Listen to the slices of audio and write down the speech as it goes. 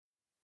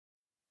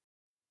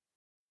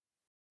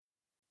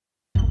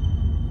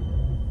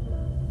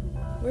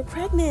We're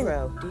pregnant.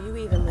 Bro, do you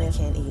even live? I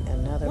can't eat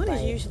another One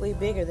bite. is usually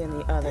bigger than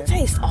the other. That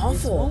tastes awful.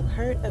 This won't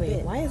hurt a Wait,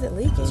 bit. why is it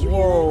leaking? Did you hear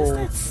Whoa,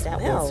 that? What's that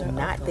that was smell?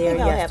 not there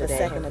Maybe I'll have a yesterday.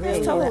 second opinion.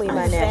 It's totally I'm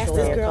my the natural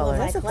fastest hair girl color. in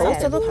my Is that supposed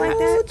to class. look like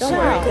that? Don't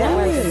worry,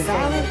 that was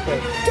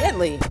solid.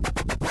 deadly.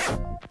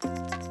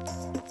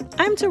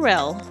 I'm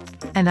Terrell.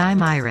 And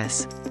I'm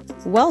Iris.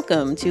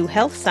 Welcome to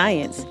Health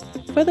Science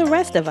for the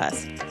Rest of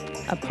Us,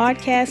 a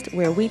podcast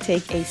where we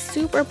take a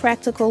super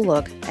practical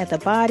look at the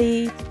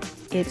body,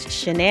 its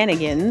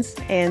shenanigans,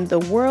 and the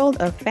world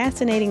of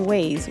fascinating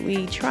ways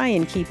we try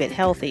and keep it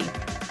healthy.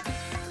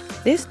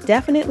 This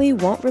definitely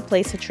won't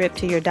replace a trip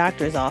to your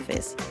doctor's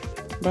office,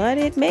 but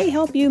it may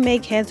help you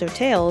make heads or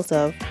tails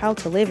of how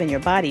to live in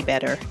your body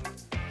better.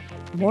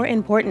 More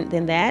important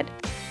than that,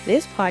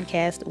 this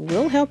podcast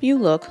will help you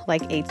look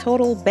like a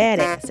total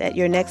badass at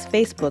your next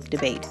Facebook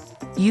debate.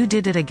 You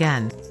did it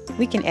again.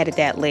 We can edit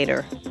that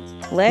later.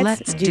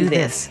 Let's do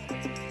this.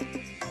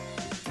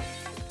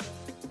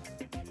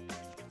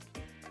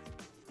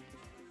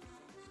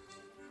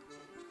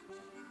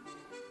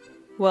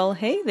 Well,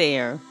 hey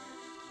there.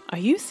 Are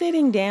you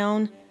sitting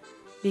down?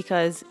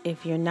 Because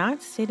if you're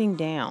not sitting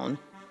down,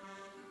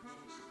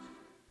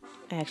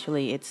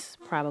 actually, it's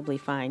probably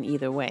fine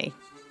either way.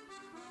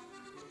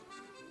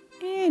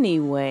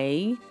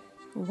 Anyway,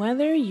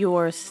 whether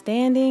you're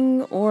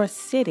standing or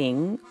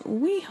sitting,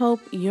 we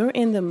hope you're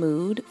in the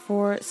mood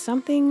for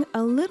something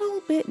a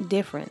little bit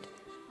different.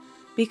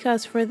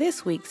 Because for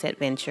this week's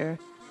adventure,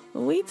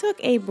 we took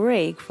a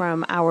break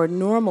from our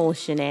normal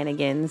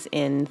shenanigans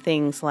in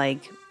things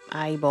like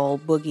eyeball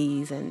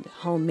boogies and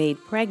homemade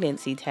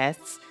pregnancy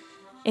tests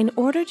in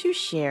order to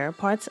share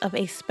parts of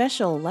a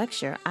special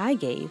lecture I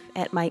gave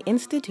at my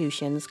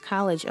institution's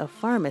College of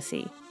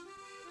Pharmacy.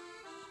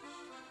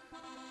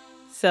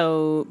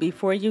 So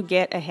before you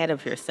get ahead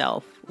of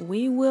yourself,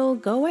 we will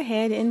go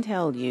ahead and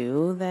tell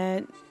you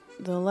that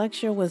the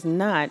lecture was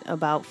not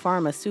about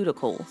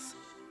pharmaceuticals.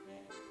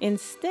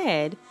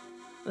 Instead,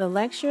 the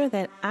lecture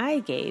that I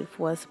gave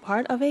was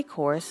part of a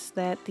course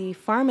that the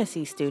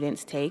pharmacy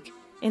students take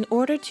in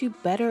order to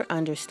better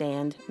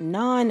understand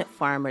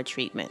non-pharma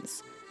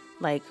treatments,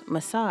 like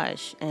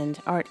massage and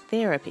art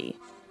therapy.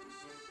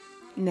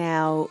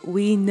 Now,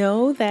 we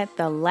know that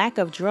the lack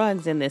of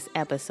drugs in this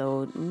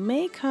episode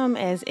may come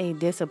as a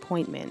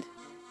disappointment,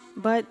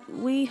 but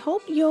we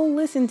hope you'll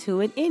listen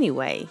to it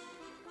anyway,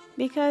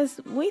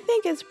 because we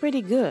think it's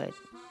pretty good,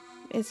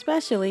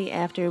 especially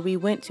after we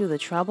went to the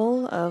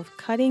trouble of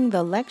cutting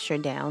the lecture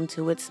down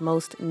to its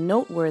most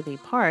noteworthy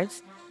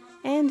parts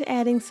and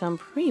adding some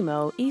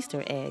primo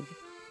Easter egg.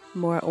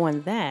 More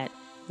on that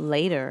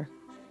later.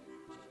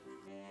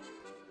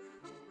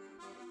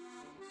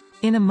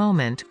 In a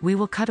moment, we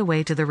will cut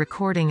away to the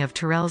recording of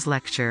Terrell's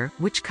lecture,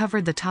 which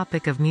covered the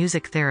topic of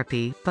music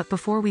therapy, but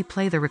before we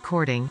play the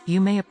recording,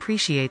 you may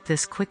appreciate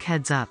this quick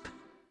heads up.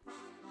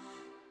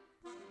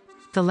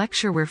 The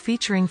lecture we're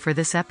featuring for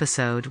this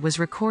episode was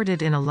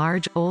recorded in a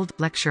large, old,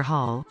 lecture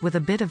hall, with a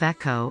bit of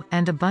echo,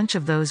 and a bunch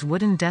of those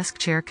wooden desk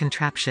chair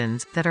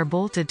contraptions, that are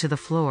bolted to the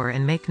floor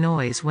and make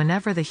noise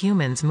whenever the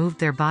humans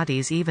moved their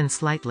bodies even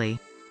slightly.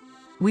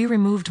 We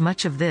removed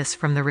much of this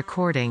from the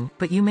recording,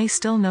 but you may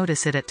still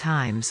notice it at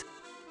times.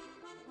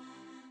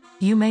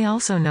 You may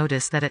also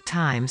notice that at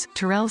times,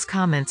 Terrell's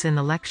comments in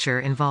the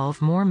lecture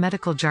involve more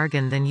medical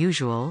jargon than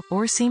usual,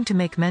 or seem to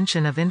make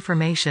mention of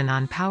information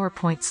on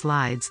PowerPoint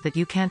slides that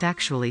you can't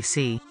actually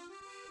see.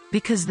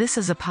 Because this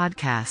is a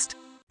podcast.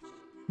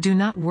 Do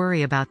not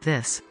worry about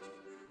this.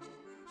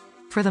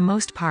 For the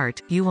most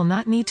part, you will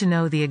not need to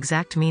know the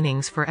exact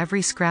meanings for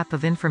every scrap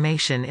of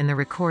information in the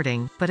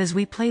recording, but as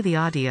we play the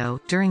audio,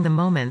 during the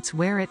moments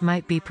where it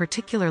might be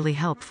particularly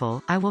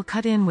helpful, I will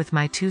cut in with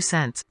my 2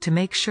 cents, to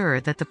make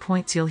sure that the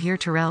points you'll hear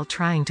Terrell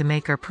trying to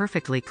make are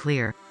perfectly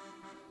clear.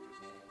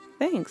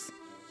 Thanks.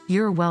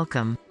 You're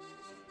welcome.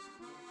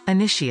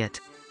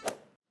 Initiate.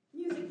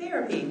 Music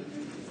therapy.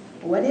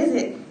 What is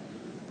it?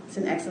 It's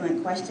an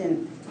excellent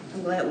question.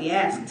 I'm glad we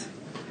asked.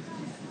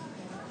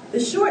 The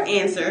short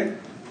answer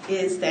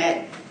is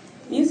that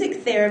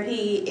music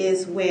therapy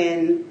is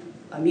when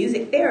a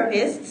music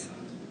therapist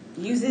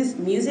uses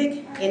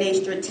music in a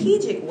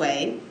strategic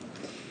way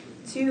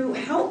to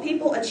help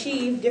people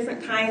achieve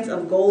different kinds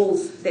of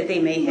goals that they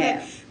may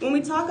have. When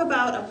we talk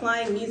about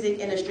applying music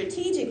in a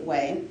strategic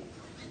way,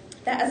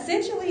 that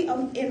essentially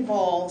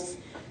involves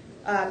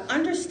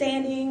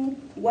understanding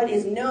what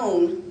is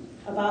known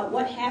about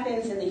what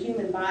happens in the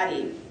human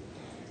body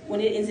when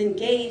it is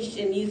engaged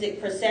in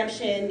music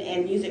perception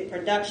and music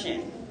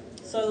production.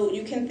 So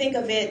you can think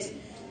of it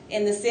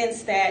in the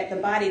sense that the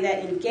body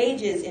that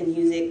engages in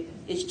music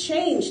is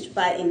changed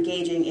by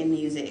engaging in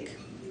music.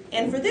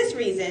 And for this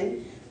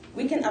reason,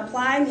 we can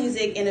apply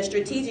music in a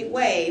strategic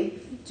way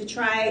to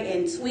try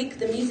and tweak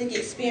the music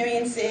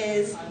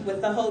experiences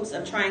with the hopes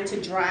of trying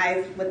to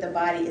drive what the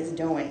body is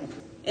doing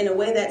in a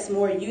way that's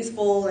more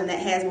useful and that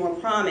has more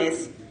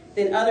promise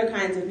than other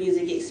kinds of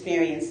music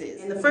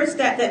experiences. And the first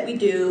step that we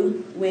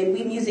do when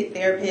we music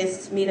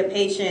therapists meet a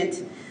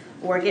patient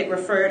or get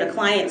referred a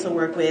client to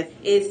work with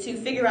is to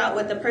figure out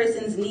what the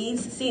person's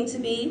needs seem to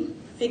be,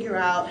 figure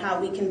out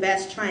how we can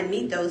best try and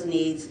meet those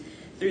needs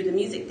through the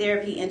music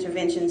therapy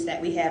interventions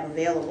that we have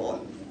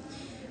available.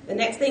 The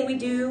next thing we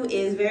do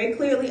is very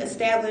clearly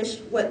establish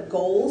what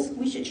goals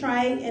we should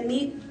try and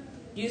meet.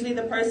 Usually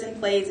the person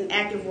plays an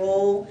active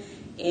role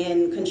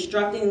in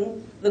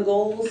constructing the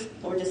goals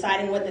or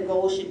deciding what the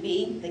goals should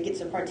be. They get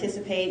to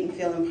participate and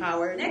feel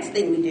empowered. Next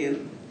thing we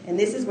do, and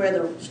this is where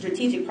the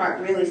strategic part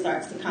really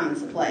starts to come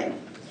into play,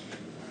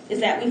 is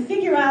that we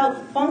figure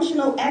out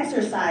functional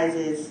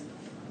exercises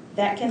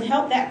that can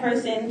help that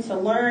person to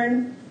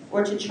learn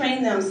or to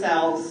train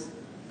themselves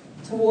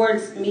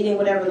towards meeting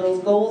whatever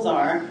those goals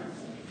are.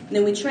 And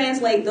then we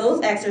translate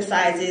those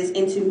exercises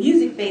into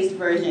music-based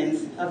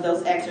versions of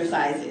those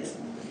exercises,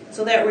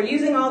 so that we're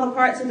using all the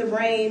parts of the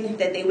brain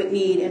that they would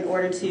need in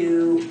order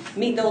to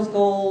meet those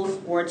goals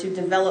or to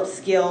develop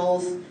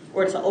skills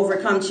or to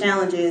overcome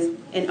challenges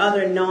in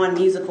other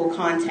non-musical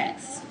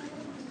contexts.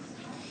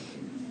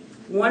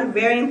 One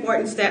very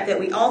important step that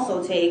we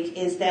also take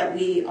is that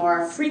we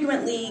are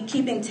frequently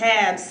keeping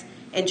tabs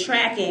and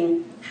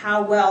tracking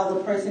how well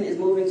the person is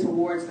moving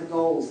towards the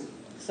goals.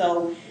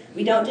 So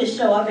we don't just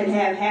show up and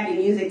have happy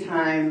music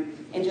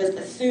time and just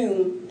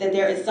assume that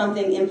there is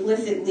something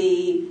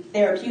implicitly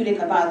therapeutic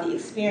about the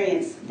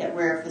experience that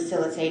we're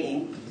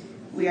facilitating.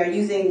 We are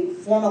using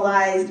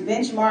formalized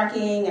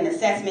benchmarking and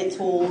assessment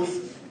tools,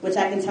 which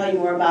I can tell you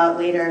more about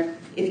later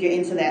if you're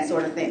into that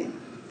sort of thing.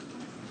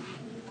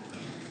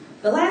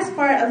 The last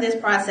part of this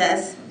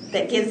process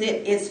that gives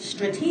it its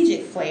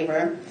strategic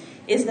flavor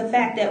is the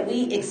fact that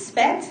we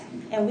expect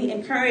and we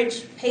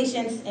encourage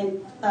patients and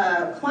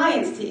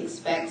clients to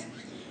expect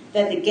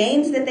that the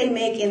gains that they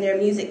make in their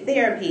music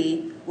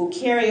therapy will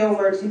carry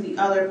over to the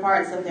other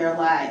parts of their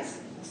lives.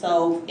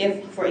 So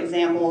if, for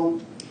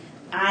example,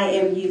 I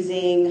am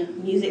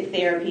using music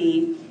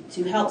therapy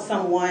to help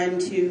someone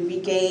to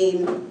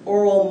regain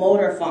oral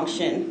motor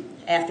function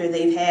after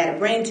they've had a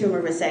brain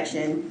tumor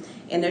resection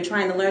and they're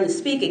trying to learn to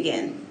speak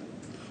again.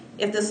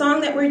 If the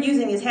song that we're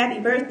using is Happy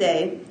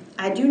Birthday,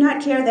 I do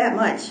not care that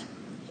much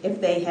if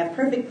they have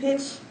perfect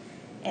pitch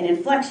and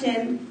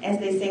inflection as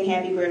they sing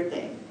Happy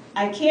Birthday.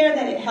 I care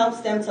that it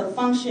helps them to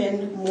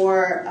function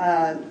more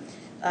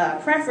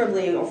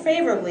preferably or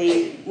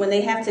favorably when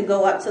they have to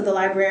go up to the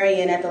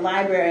librarian at the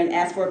library and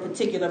ask for a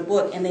particular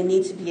book, and they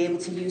need to be able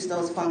to use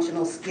those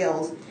functional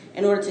skills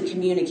in order to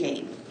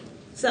communicate.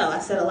 So I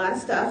said a lot of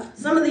stuff.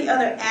 Some of the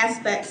other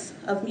aspects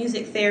of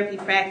music therapy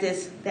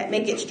practice that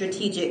make it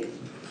strategic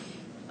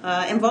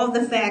involve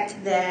the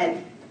fact that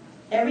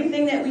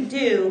everything that we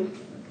do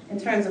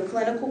in terms of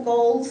clinical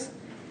goals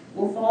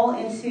will fall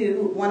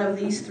into one of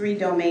these three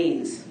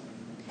domains.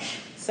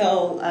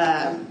 So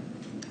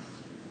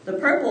the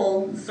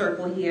purple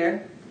circle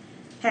here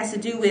has to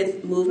do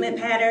with movement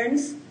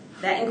patterns.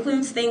 That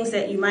includes things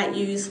that you might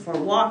use for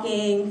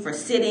walking, for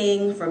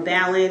sitting, for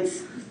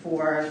balance,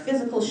 for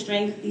physical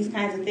strength, these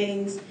kinds of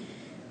things.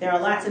 There are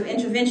lots of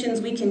interventions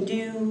we can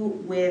do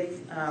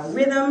with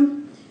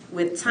rhythm,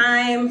 with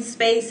time,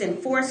 space, and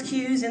force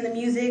cues in the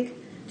music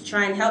to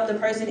try and help the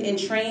person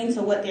entrain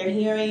to what they're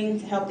hearing,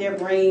 to help their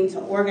brain to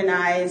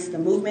organize the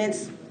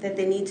movements that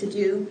they need to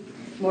do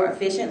more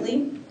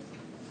efficiently.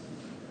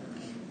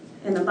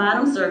 In the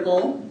bottom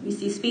circle, you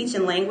see speech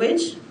and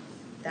language.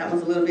 That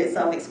one's a little bit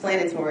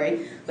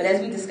self-explanatory. But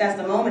as we discussed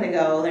a moment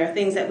ago, there are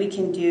things that we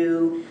can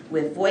do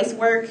with voice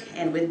work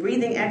and with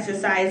breathing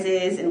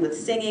exercises and with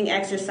singing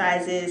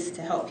exercises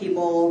to help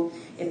people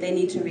if they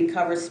need to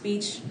recover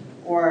speech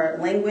or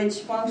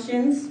language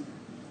functions.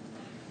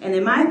 And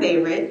then my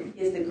favorite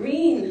is the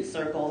green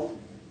circle,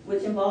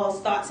 which involves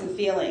thoughts and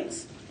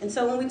feelings. And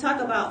so when we talk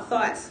about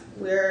thoughts,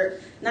 we're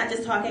not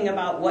just talking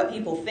about what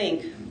people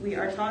think. We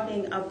are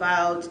talking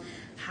about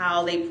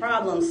how they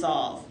problem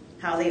solve,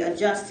 how they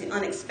adjust to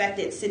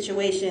unexpected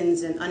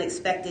situations and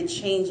unexpected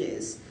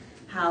changes,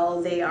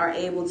 how they are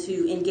able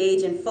to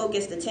engage in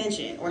focused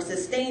attention or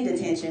sustained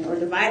attention or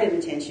divided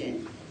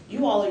attention.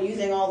 You all are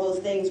using all those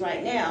things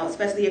right now,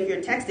 especially if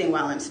you're texting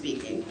while I'm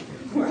speaking.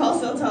 We're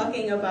also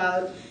talking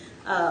about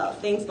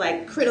things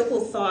like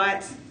critical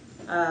thought,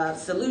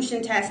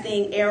 solution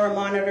testing, error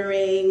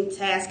monitoring,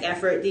 task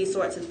effort, these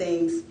sorts of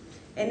things.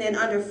 And then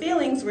under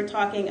feelings, we're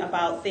talking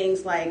about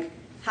things like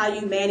how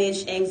you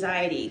manage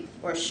anxiety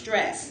or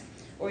stress,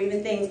 or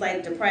even things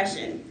like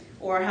depression,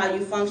 or how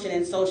you function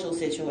in social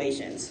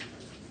situations.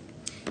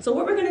 So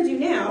what we're going to do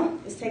now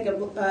is take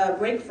a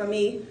break from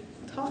me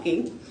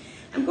talking.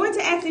 I'm going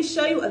to actually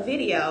show you a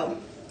video,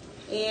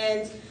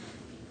 and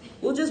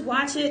we'll just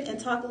watch it and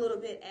talk a little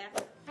bit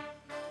after.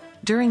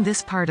 During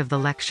this part of the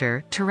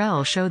lecture,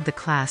 Terrell showed the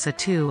class a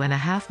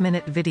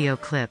 2.5-minute video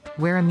clip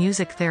where a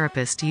music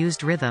therapist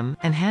used rhythm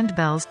and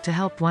handbells to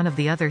help one of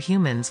the other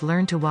humans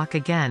learn to walk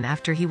again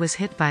after he was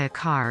hit by a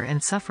car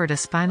and suffered a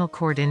spinal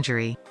cord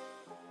injury.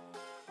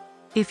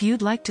 If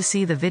you'd like to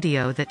see the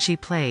video that she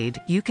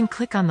played, you can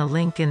click on the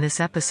link in this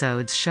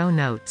episode's show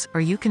notes, or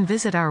you can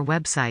visit our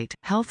website,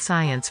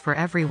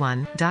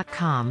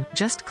 healthscienceforeveryone.com.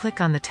 Just click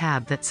on the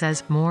tab that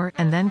says More,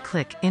 and then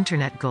click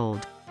Internet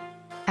Gold.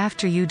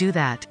 After you do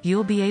that,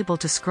 you'll be able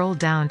to scroll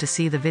down to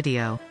see the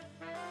video.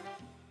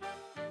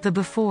 The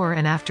before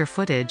and after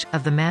footage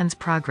of the man's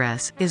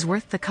progress is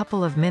worth the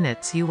couple of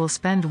minutes you will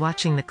spend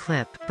watching the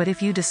clip, but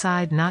if you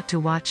decide not to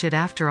watch it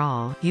after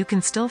all, you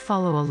can still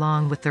follow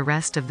along with the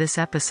rest of this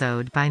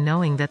episode by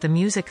knowing that the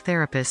music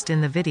therapist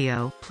in the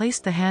video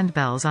placed the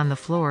handbells on the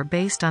floor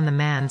based on the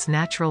man's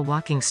natural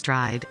walking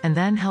stride and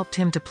then helped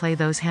him to play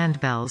those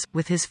handbells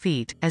with his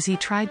feet as he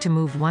tried to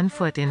move one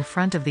foot in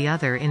front of the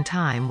other in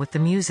time with the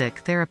music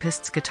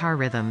therapist's guitar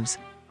rhythms.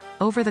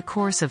 Over the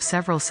course of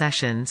several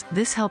sessions,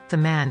 this helped the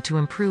man to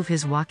improve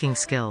his walking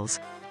skills.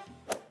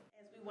 As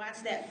we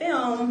watched that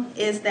film,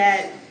 is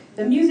that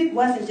the music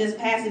wasn't just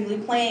passively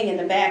playing in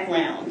the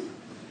background.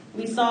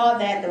 We saw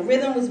that the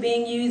rhythm was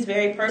being used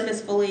very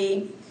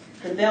purposefully,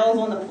 the bells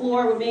on the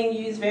floor were being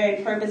used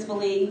very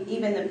purposefully,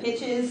 even the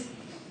pitches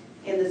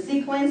in the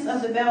sequence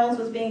of the bells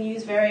was being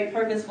used very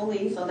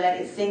purposefully so that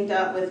it synced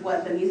up with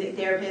what the music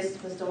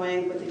therapist was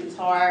doing with the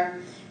guitar.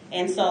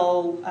 And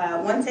so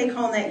one take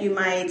home that you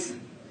might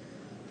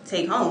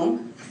take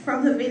home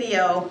from the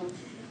video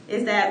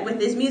is that with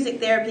this music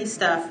therapy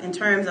stuff, in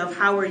terms of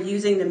how we're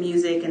using the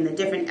music and the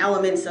different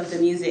elements of the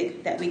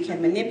music that we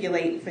can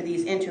manipulate for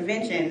these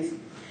interventions,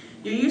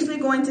 you're usually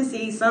going to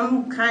see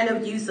some kind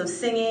of use of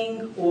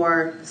singing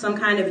or some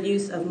kind of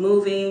use of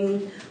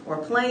moving or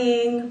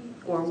playing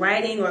or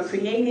writing or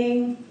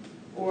creating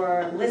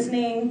or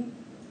listening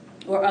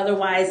or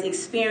otherwise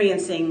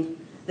experiencing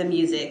the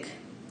music.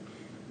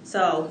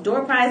 So,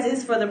 door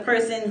prizes for the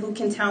person who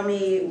can tell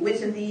me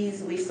which of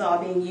these we saw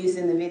being used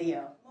in the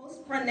video. The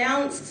most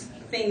pronounced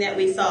thing that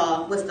we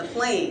saw was the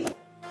playing.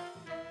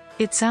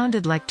 It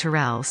sounded like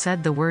Terrell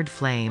said the word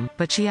flame,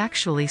 but she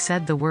actually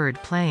said the word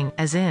playing,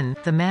 as in,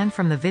 the man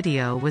from the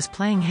video was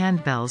playing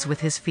handbells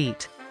with his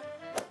feet.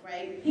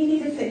 Right? He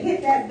needed to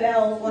hit that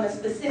bell on a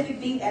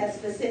specific beat at a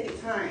specific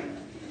time.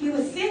 He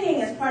was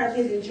singing as part of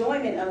his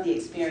enjoyment of the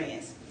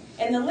experience.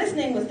 And the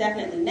listening was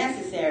definitely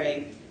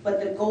necessary. But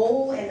the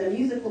goal and the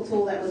musical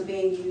tool that was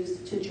being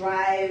used to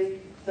drive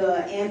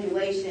the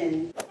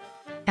ambulation.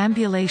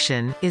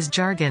 Ambulation is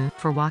jargon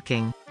for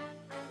walking.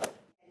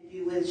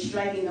 You was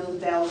striking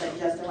those bells at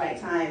just the right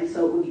time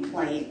so it would be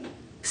playing.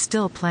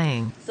 Still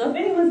playing. So if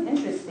anyone's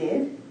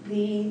interested,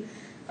 the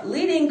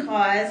leading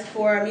cause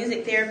for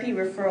music therapy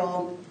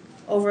referral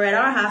over at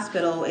our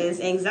hospital is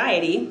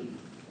anxiety.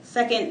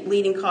 Second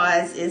leading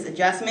cause is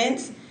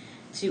adjustment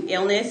to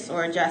illness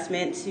or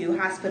adjustment to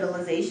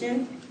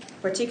hospitalization,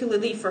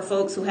 particularly for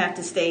folks who have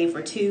to stay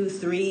for 2,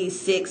 3,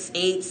 6,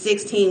 8,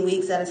 16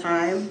 weeks at a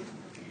time.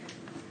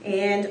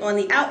 And on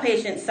the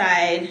outpatient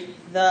side,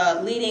 the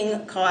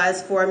leading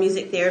cause for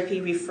music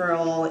therapy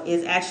referral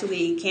is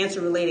actually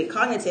cancer-related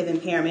cognitive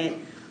impairment,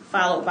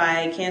 followed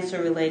by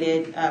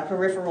cancer-related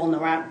peripheral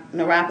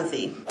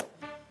neuropathy.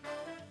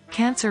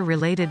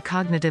 Cancer-related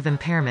cognitive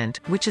impairment,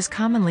 which is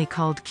commonly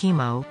called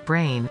chemo,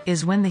 brain,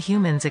 is when the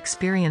humans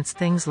experience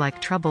things like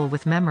trouble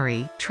with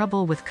memory,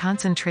 trouble with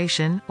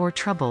concentration, or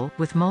trouble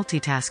with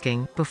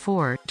multitasking,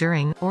 before,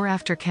 during, or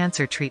after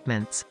cancer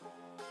treatments.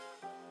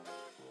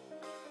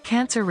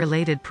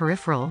 Cancer-related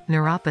peripheral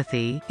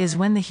neuropathy is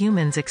when the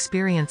humans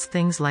experience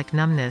things like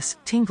numbness,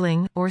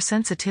 tingling, or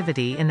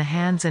sensitivity in the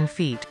hands and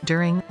feet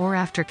during or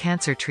after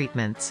cancer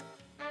treatments.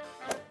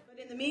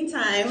 In the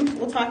meantime,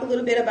 we'll talk a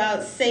little bit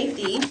about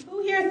safety.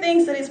 Who here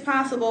thinks that it's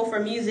possible for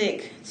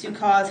music to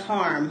cause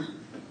harm?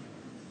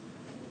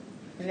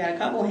 We've got a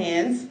couple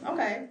hands.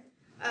 Okay.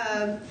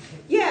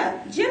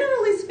 Yeah,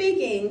 generally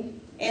speaking,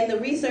 and the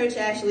research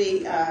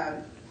actually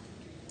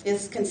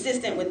is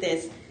consistent with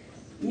this,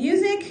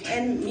 music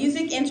and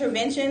music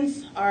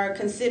interventions are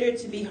considered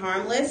to be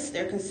harmless.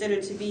 They're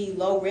considered to be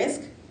low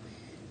risk,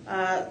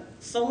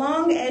 so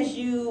long as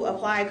you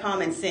apply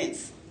common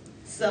sense.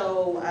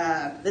 So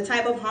the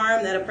type of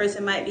harm that a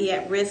person might be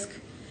at risk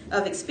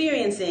of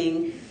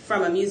experiencing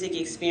from a music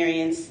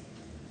experience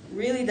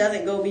really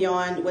doesn't go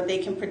beyond what they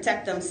can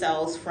protect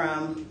themselves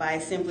from by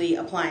simply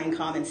applying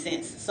common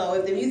sense. So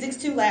if the music's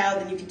too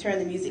loud, then you can turn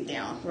the music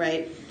down,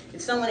 right?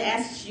 If someone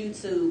asks you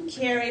to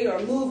carry or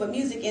move a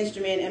music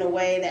instrument in a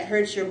way that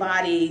hurts your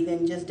body,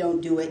 then just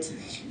don't do it.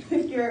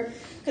 If you're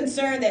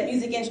concerned that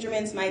music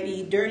instruments might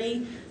be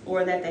dirty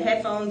or that the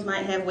headphones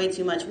might have way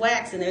too much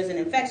wax and there's an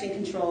infection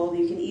control,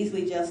 you can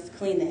easily just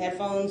clean the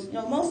headphones. You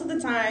know, most of the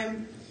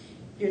time,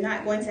 you're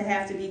not going to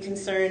have to be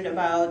concerned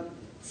about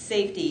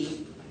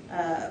safety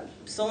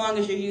so long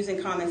as you're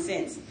using common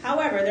sense.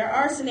 However, there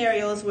are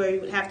scenarios where you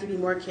would have to be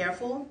more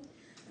careful.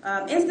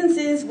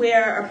 Instances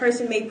where a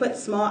person may put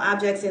small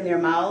objects in their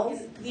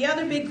mouths. The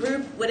other big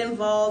group would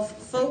involve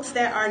folks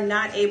that are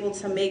not able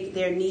to make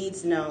their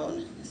needs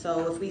known.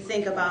 So if we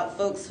think about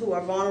folks who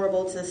are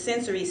vulnerable to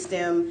sensory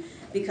stim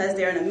because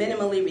they're in a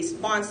minimally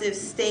responsive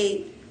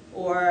state,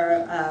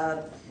 or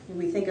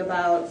we think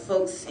about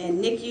folks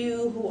in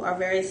NICU who are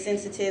very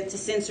sensitive to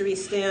sensory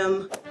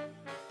stim.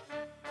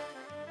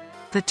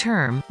 The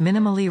term,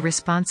 minimally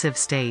responsive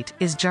state,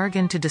 is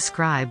jargon to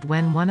describe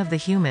when one of the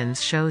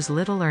humans shows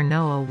little or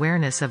no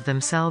awareness of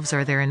themselves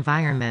or their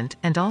environment,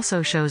 and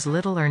also shows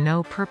little or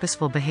no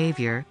purposeful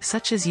behavior,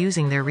 such as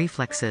using their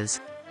reflexes.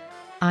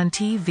 On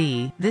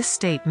TV, this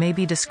state may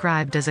be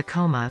described as a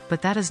coma,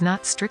 but that is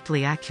not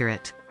strictly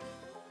accurate.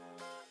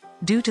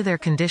 Due to their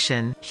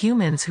condition,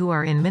 humans who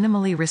are in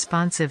minimally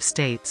responsive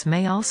states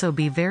may also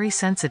be very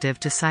sensitive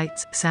to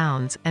sights,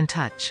 sounds, and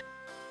touch.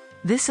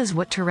 This is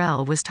what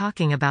Terrell was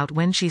talking about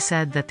when she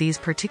said that these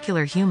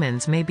particular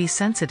humans may be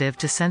sensitive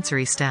to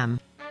sensory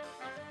stim.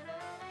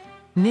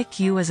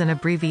 NICU is an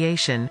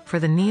abbreviation for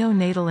the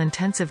Neonatal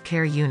Intensive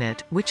Care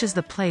Unit, which is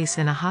the place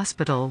in a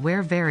hospital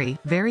where very,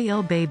 very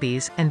ill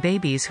babies, and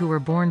babies who were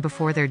born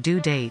before their due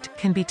date,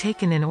 can be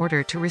taken in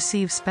order to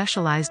receive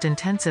specialized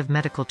intensive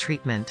medical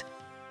treatment.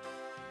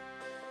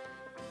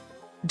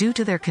 Due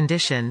to their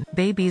condition,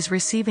 babies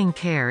receiving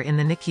care in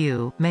the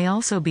NICU may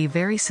also be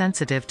very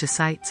sensitive to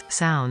sights,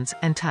 sounds,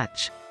 and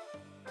touch.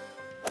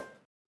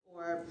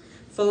 Or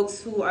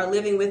folks who are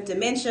living with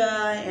dementia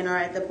and are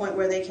at the point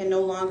where they can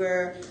no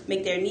longer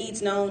make their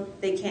needs known,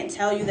 they can't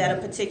tell you that a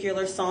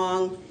particular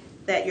song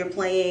that you're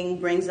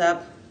playing brings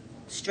up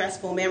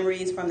stressful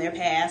memories from their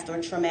past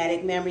or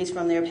traumatic memories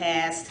from their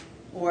past,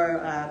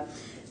 or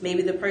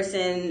maybe the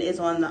person is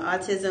on the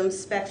autism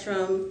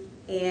spectrum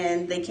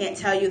and they can't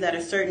tell you that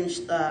a certain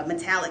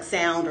metallic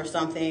sound or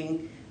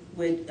something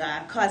would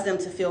cause them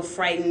to feel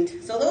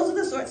frightened. So those are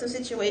the sorts of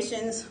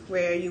situations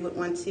where you would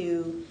want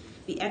to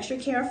be extra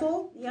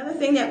careful. The other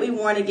thing that we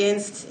warn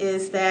against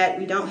is that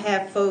we don't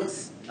have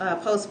folks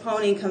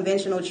postponing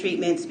conventional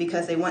treatments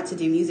because they want to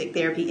do music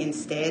therapy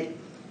instead.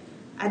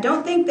 I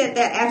don't think that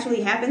that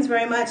actually happens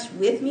very much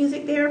with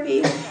music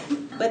therapy,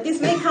 but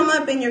this may come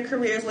up in your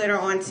careers later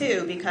on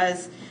too,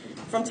 because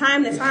from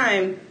time to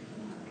time,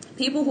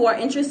 people who are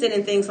interested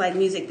in things like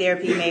music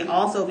therapy may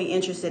also be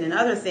interested in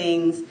other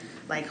things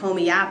like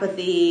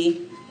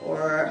homeopathy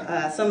or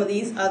some of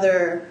these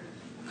other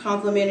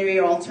complementary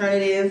or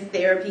alternative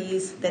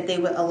therapies that they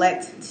would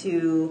elect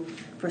to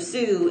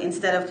pursue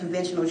instead of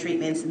conventional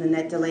treatments, and then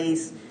that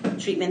delays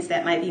treatments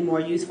that might be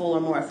more useful or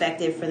more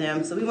effective for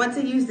them. So we want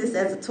to use this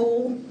as a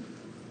tool.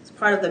 It's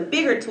part of the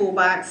bigger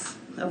toolbox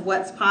of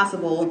what's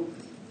possible,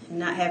 and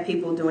not have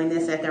people doing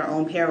this at their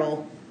own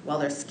peril while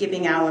they're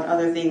skipping out on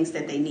other things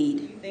that they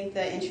need. What do you think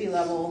the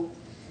entry-level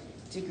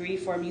degree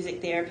for a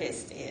music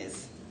therapist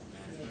is?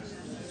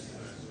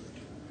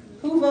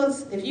 Who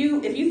votes? If you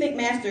think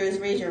master's,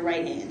 raise your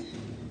right hand.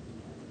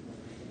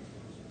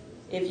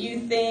 If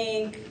you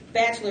think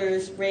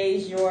bachelor's,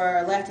 raise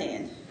your left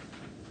hand.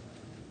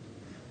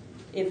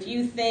 If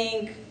you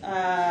think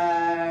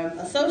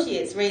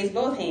associates, raise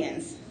both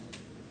hands.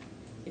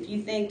 If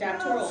you think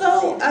doctoral.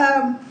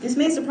 So this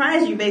may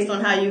surprise you based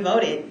on how you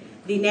voted.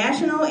 The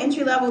national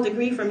entry-level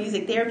degree for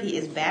music therapy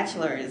is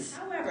bachelor's.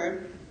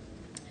 However,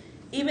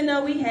 even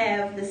though we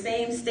have the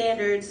same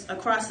standards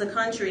across the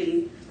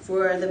country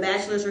for the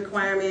bachelor's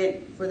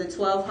requirement, for the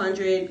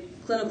 1,200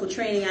 clinical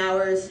training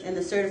hours and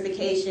the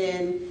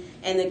certification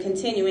and the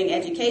continuing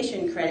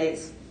education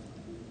credits,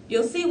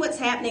 you'll see what's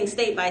happening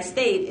state by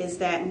state is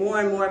that more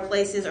and more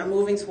places are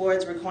moving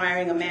towards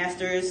requiring a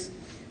master's.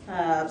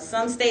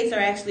 Some states are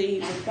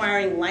actually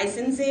requiring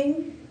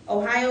licensing.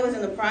 Ohio is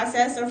in the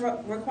process of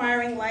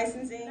requiring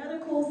licensing. Another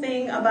cool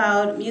thing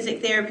about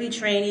music therapy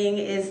training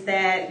is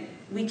that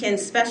we can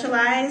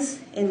specialize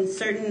in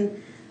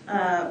certain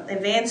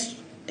advanced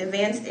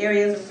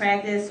areas of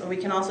practice, or we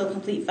can also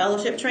complete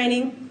fellowship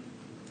training.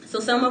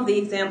 So some of the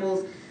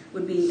examples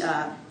would be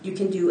you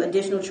can do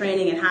additional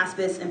training in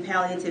hospice and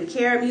palliative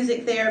care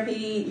music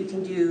therapy. You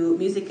can do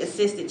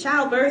music-assisted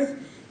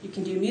childbirth. You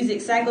can do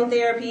music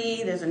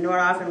psychotherapy. There's a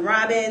Nordhoff and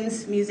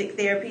Robbins music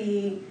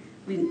therapy.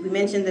 We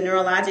mentioned the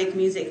neurologic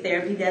music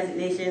therapy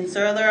designation.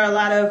 So there are a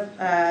lot of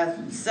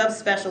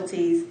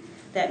subspecialties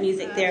that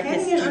music therapists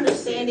having an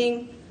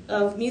understanding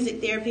of music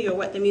therapy or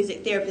what the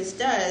music therapist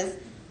does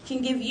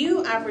can give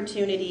you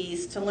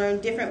opportunities to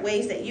learn different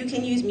ways that you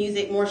can use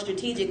music more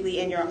strategically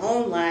in your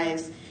own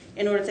lives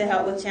in order to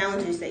help with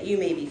challenges that you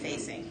may be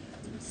facing.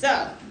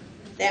 So,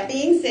 that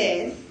being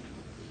said,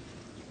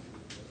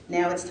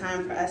 now it's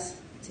time for us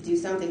to do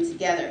something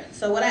together.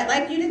 So what I'd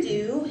like you to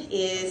do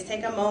is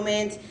take a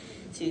moment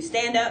to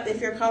stand up if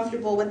you're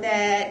comfortable with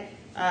that,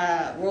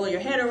 roll your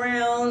head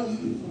around.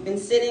 You've been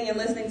sitting and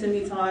listening to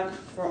me talk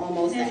for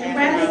almost a half an hour.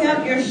 Wrapping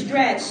up your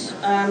stretch,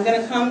 I'm going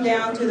to come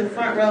down to the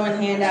front row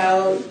and hand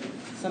out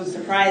some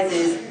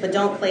surprises, but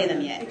don't play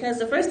them yet. Because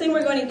the first thing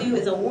we're going to do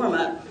is a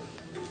warm-up.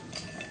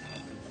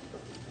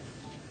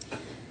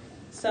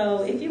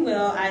 So if you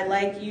will, I'd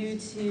like you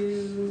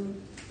to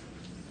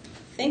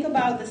think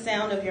about the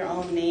sound of your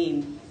own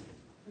name.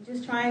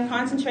 Just try and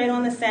concentrate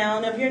on the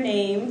sound of your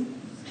name.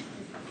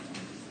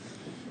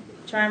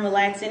 Try and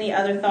relax any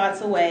other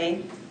thoughts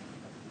away.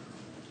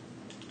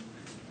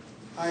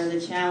 Part of the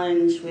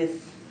challenge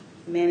with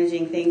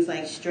managing things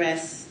like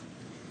stress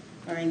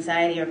or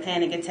anxiety or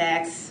panic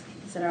attacks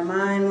is that our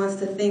mind wants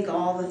to think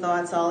all the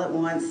thoughts all at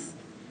once,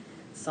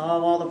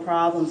 solve all the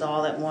problems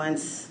all at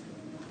once.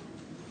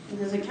 And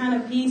there's a kind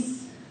of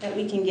peace that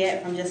we can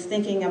get from just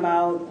thinking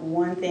about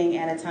one thing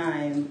at a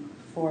time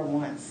for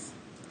once.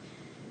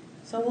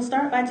 So we'll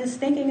start by just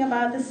thinking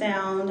about the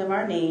sound of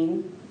our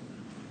name.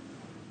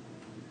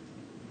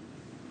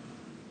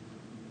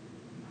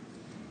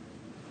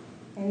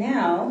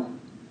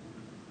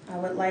 I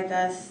would like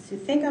us to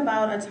think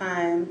about a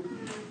time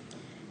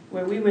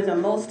where we were the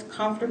most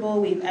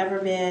comfortable we've ever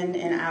been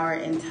in our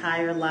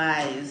entire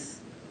lives.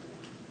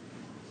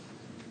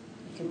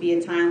 It could be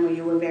a time where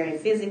you were very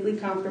physically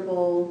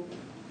comfortable.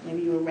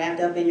 Maybe you were wrapped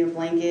up in your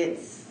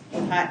blankets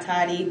with hot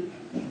toddy.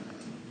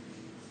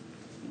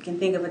 You can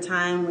think of a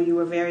time where you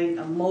were very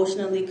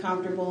emotionally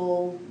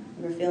comfortable.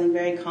 You were feeling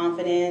very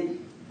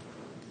confident,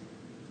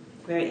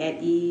 very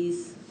at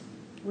ease.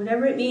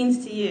 Whatever it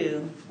means to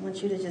you, I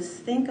want you to just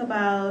think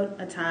about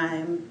a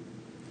time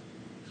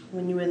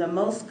when you were the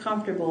most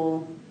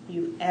comfortable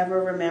you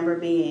ever remember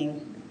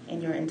being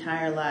in your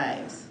entire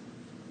lives.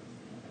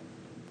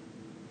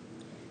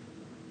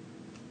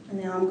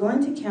 And now I'm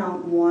going to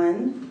count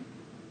 1,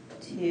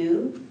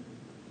 2,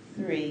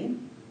 3.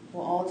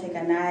 We'll all take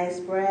a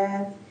nice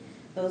breath.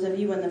 Those of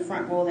you in the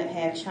front row that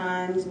have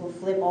chimes will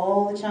flip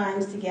all the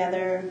chimes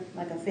together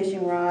like a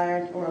fishing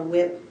rod or a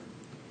whip.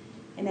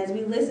 And as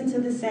we listen to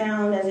the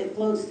sound as it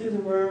floats through the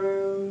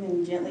room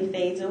and gently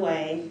fades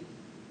away,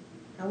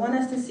 I want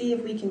us to see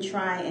if we can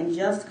try and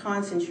just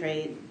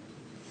concentrate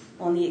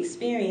on the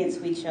experience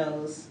we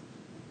chose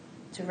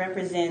to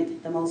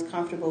represent the most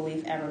comfortable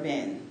we've ever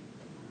been.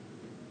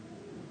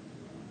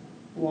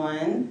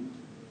 1,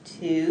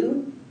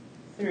 2,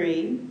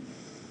 3.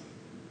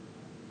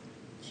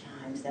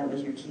 Chimes, that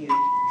was your cue.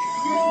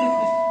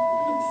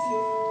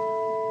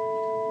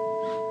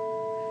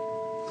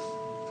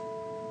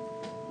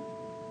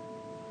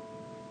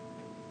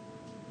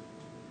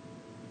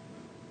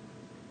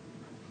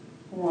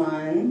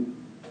 One,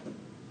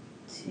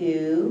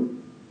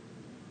 2,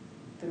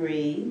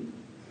 3.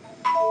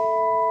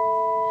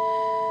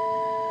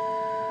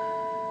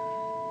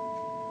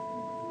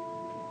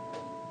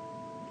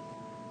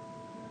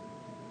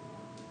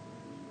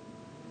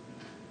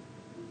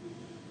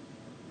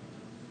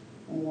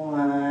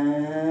 One,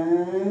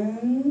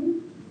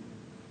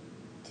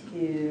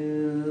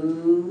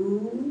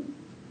 2,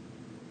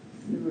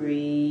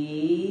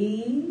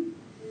 3.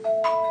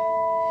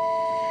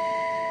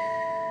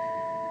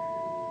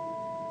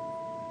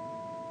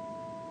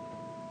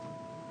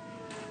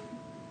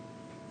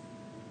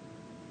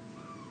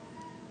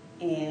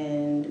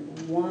 And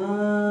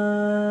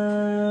 1,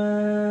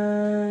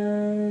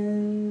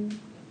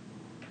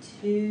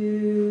 2,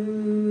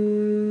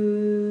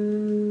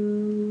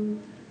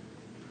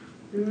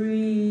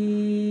 3.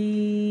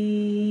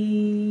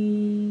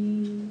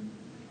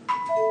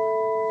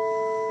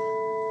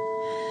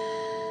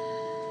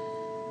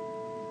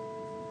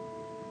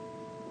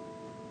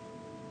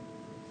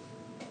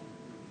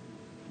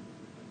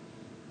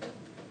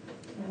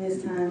 And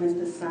this time, as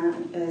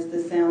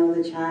the sound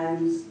of the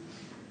chimes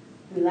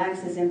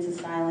relaxes into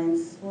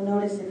silence, we'll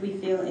notice if we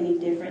feel any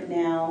different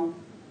now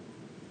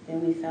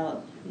than we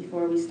felt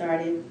before we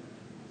started.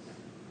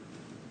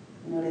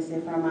 Notice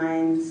if our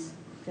minds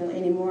feel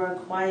any more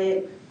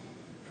quiet,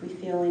 if we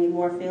feel any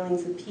more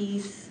feelings of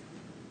peace.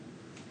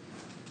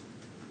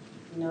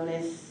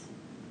 Notice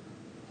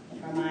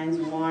if our minds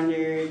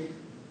wandered,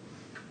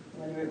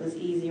 whether it was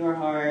easy or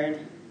hard,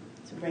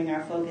 to bring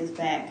our focus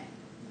back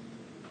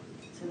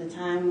to the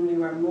time when we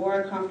were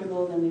more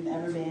comfortable than we've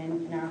ever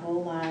been in our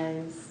whole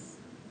lives.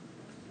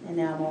 And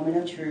now, a moment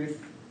of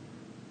truth.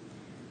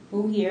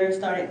 Who here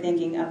started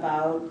thinking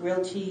about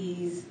grilled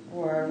cheese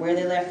or where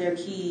they left their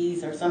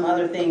keys or some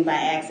other thing by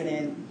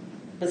accident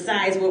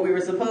besides what we were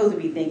supposed to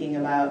be thinking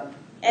about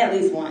at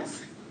least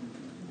once?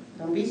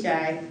 Don't be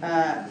shy.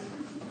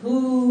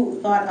 Who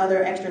thought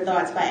other extra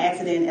thoughts by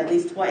accident at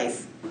least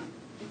twice?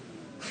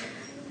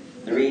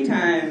 3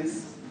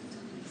 times.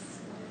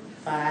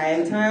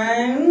 5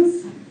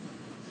 times.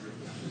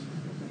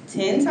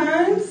 10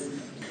 times.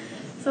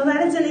 So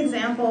that is an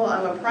example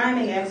of a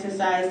priming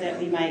exercise that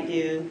we might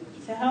do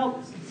to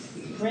help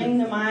bring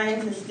the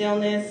mind to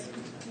stillness.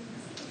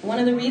 One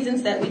of the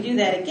reasons that we do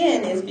that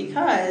again is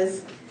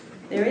because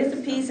there is a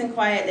peace and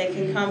quiet that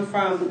can come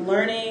from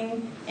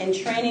learning and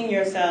training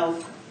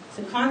yourself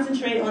to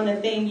concentrate on the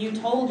thing you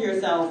told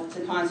yourself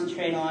to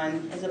concentrate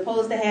on, as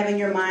opposed to having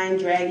your mind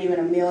drag you in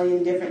a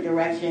million different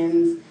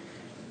directions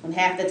when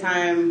half the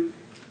time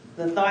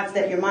the thoughts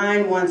that your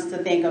mind wants to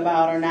think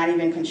about are not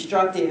even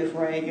constructive,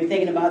 right? You're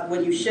thinking about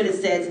what you should have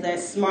said to that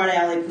smart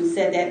aleck who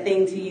said that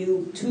thing to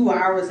you 2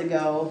 hours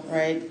ago,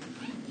 right?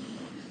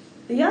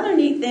 The other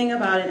neat thing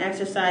about an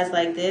exercise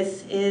like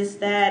this is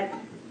that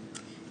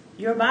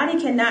your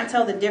body cannot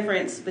tell the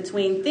difference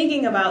between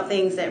thinking about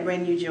things that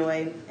bring you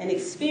joy and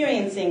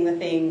experiencing the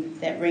thing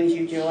that brings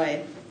you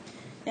joy.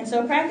 And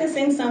so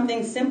practicing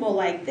something simple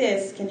like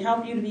this can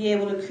help you to be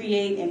able to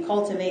create and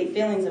cultivate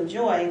feelings of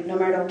joy no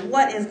matter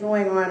what is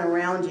going on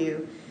around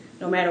you,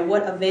 no matter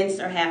what events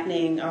are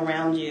happening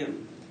around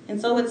you. And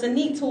so it's a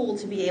neat tool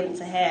to be able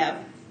to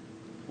have.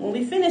 When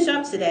we finish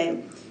up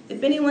today,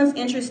 if anyone's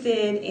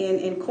interested in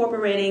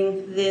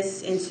incorporating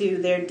this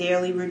into their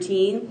daily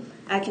routine,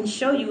 I can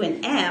show you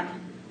an app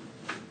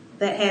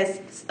that has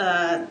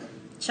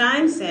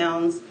chime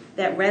sounds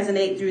that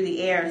resonate through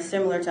the air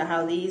similar to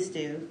how these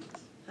do.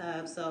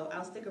 So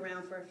I'll stick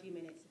around for a few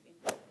minutes.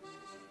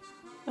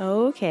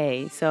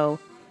 Okay, so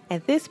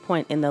At this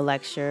point in the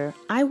lecture,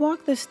 I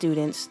walked the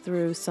students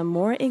through some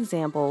more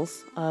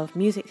examples of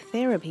music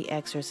therapy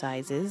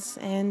exercises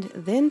and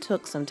then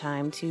took some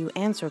time to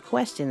answer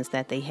questions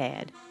that they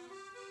had.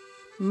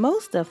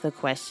 Most of the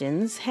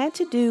questions had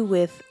to do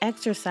with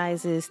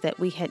exercises that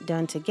we had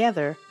done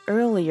together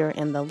earlier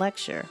in the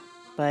lecture,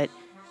 but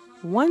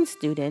one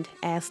student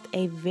asked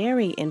a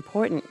very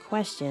important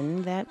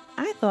question that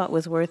I thought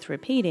was worth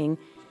repeating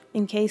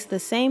in case the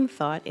same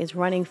thought is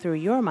running through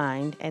your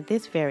mind at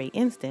this very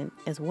instant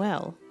as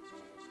well.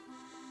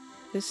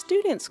 The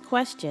student's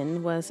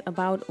question was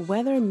about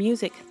whether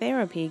music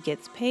therapy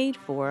gets paid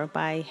for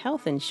by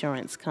health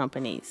insurance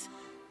companies.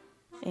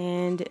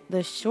 And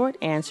the short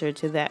answer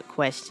to that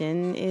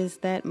question is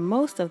that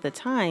most of the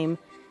time,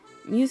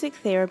 music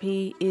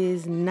therapy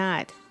is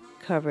not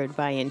covered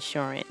by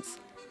insurance.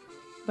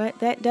 But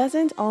that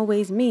doesn't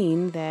always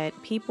mean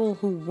that people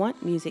who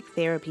want music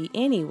therapy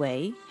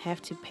anyway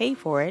have to pay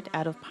for it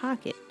out of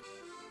pocket.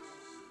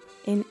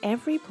 In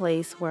every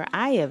place where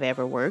I have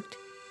ever worked,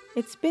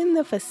 it's been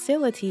the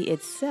facility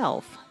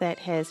itself that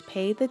has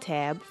paid the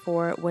tab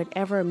for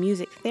whatever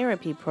music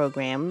therapy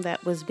program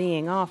that was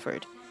being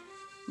offered.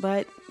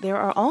 But there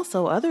are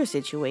also other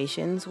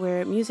situations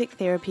where music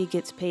therapy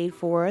gets paid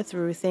for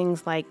through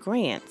things like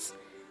grants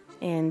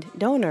and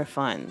donor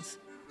funds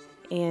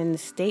and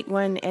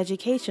state-run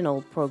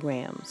educational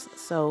programs.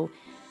 So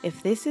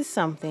if this is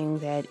something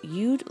that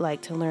you'd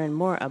like to learn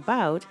more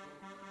about,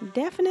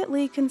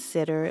 definitely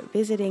consider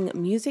visiting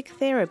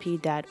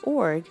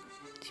musictherapy.org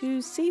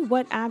to see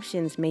what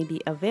options may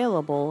be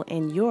available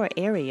in your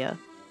area.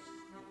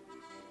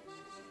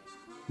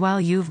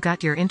 While you've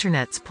got your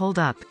internets pulled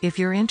up, if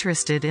you're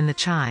interested in the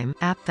Chime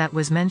app that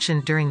was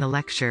mentioned during the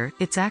lecture,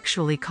 it's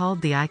actually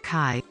called the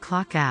iCai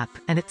Clock app,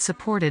 and it's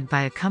supported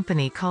by a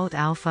company called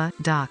Alpha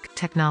Doc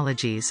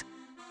Technologies.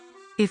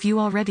 If you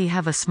already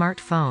have a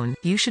smartphone,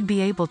 you should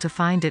be able to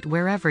find it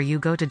wherever you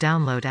go to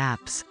download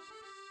apps.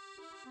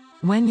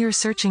 When you're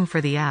searching for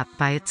the app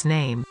by its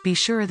name, be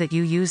sure that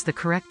you use the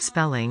correct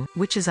spelling,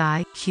 which is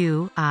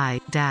IQI-clock.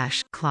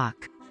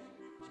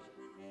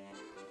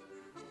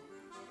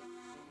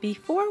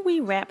 Before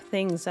we wrap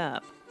things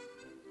up,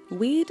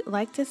 we'd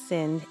like to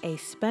send a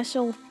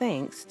special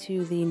thanks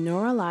to the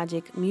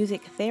neurologic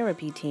music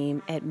therapy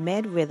team at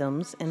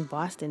MedRhythms in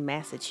Boston,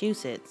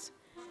 Massachusetts.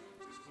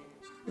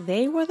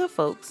 They were the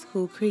folks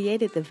who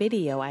created the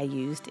video I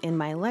used in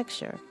my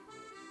lecture.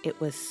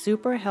 It was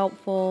super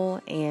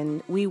helpful,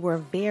 and we were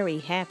very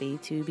happy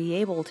to be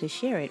able to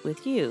share it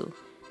with you.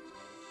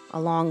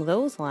 Along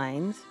those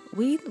lines,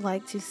 we'd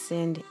like to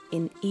send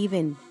an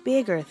even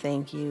bigger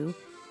thank you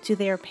to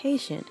their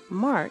patient,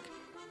 Mark,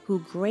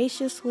 who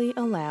graciously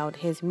allowed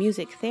his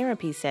music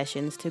therapy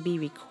sessions to be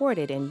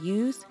recorded and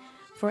used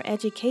for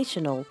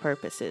educational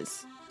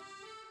purposes.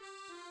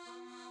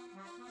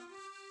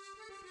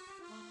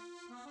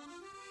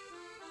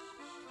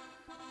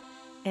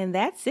 And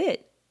that's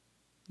it.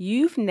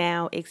 You've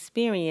now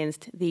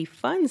experienced the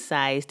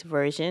fun-sized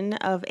version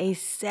of a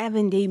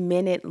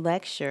 70-minute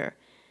lecture.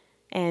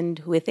 And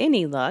with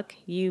any luck,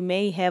 you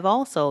may have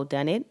also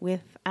done it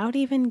without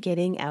even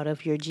getting out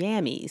of your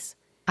jammies.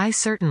 I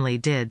certainly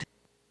did.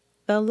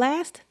 The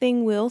last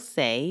thing we'll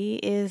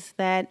say is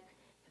that,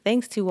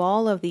 thanks to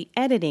all of the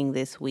editing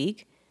this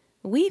week,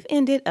 we've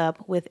ended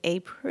up with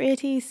a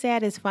pretty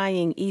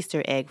satisfying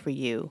Easter egg for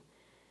you.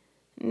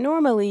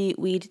 Normally,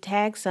 we'd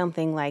tag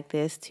something like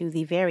this to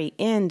the very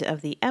end of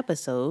the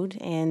episode,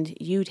 and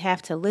you'd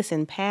have to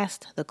listen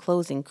past the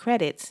closing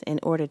credits in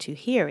order to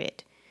hear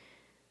it.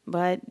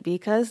 But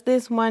because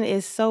this one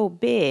is so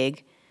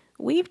big,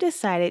 we've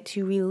decided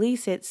to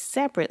release it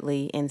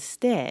separately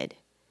instead.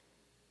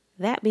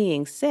 That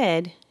being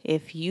said,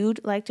 if you'd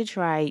like to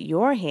try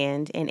your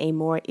hand in a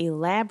more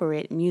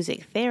elaborate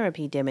music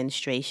therapy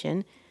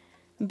demonstration,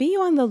 be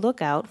on the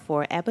lookout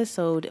for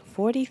episode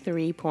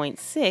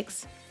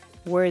 43.6,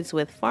 Words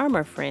with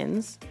Farmer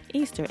Friends,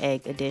 Easter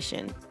Egg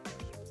Edition.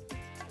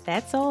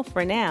 That's all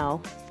for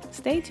now.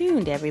 Stay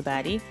tuned,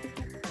 everybody.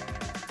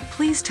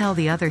 Please tell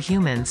the other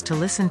humans to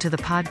listen to the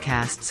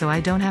podcast so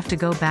I don't have to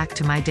go back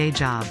to my day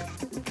job.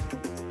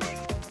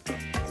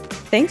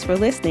 Thanks for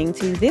listening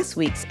to this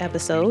week's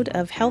episode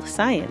of Health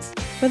Science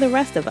for the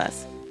rest of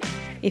us.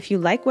 If you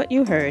like what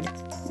you heard,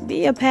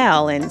 be a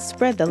pal and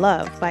spread the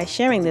love by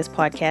sharing this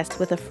podcast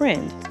with a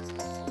friend.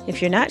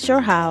 If you're not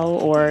sure how,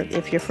 or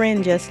if your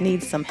friend just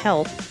needs some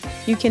help,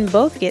 you can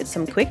both get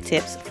some quick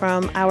tips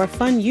from our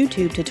fun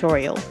YouTube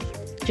tutorial.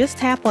 Just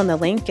tap on the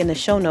link in the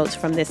show notes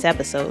from this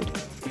episode.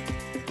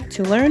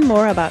 To learn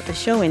more about the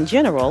show in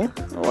general,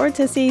 or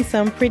to see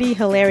some pretty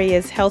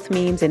hilarious health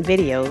memes and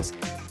videos,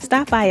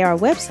 stop by our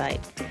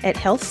website at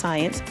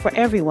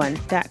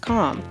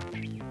healthscienceforeveryone.com.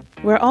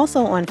 We're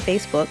also on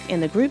Facebook in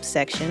the groups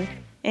section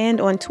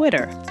and on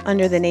Twitter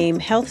under the name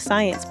Health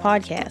Science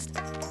Podcast.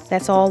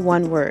 That's all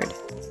one word.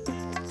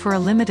 For a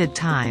limited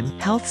time,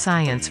 Health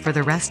Science for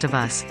the Rest of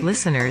Us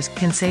listeners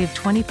can save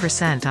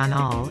 20% on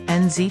all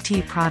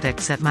NZT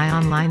products at my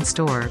online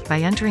store by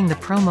entering the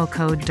promo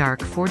code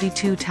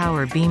DARK42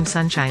 Tower Beam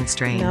Sunshine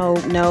Strain.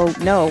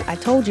 No. I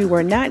told you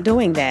we're not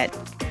doing that.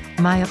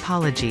 My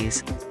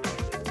apologies.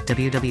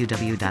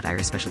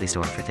 www.iris specialty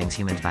store for things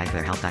humans by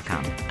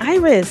clairehealth.com.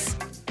 Iris!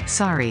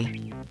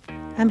 Sorry.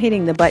 I'm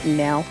hitting the button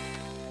now.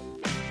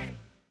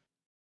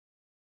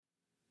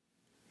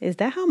 Is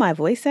that how my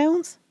voice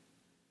sounds?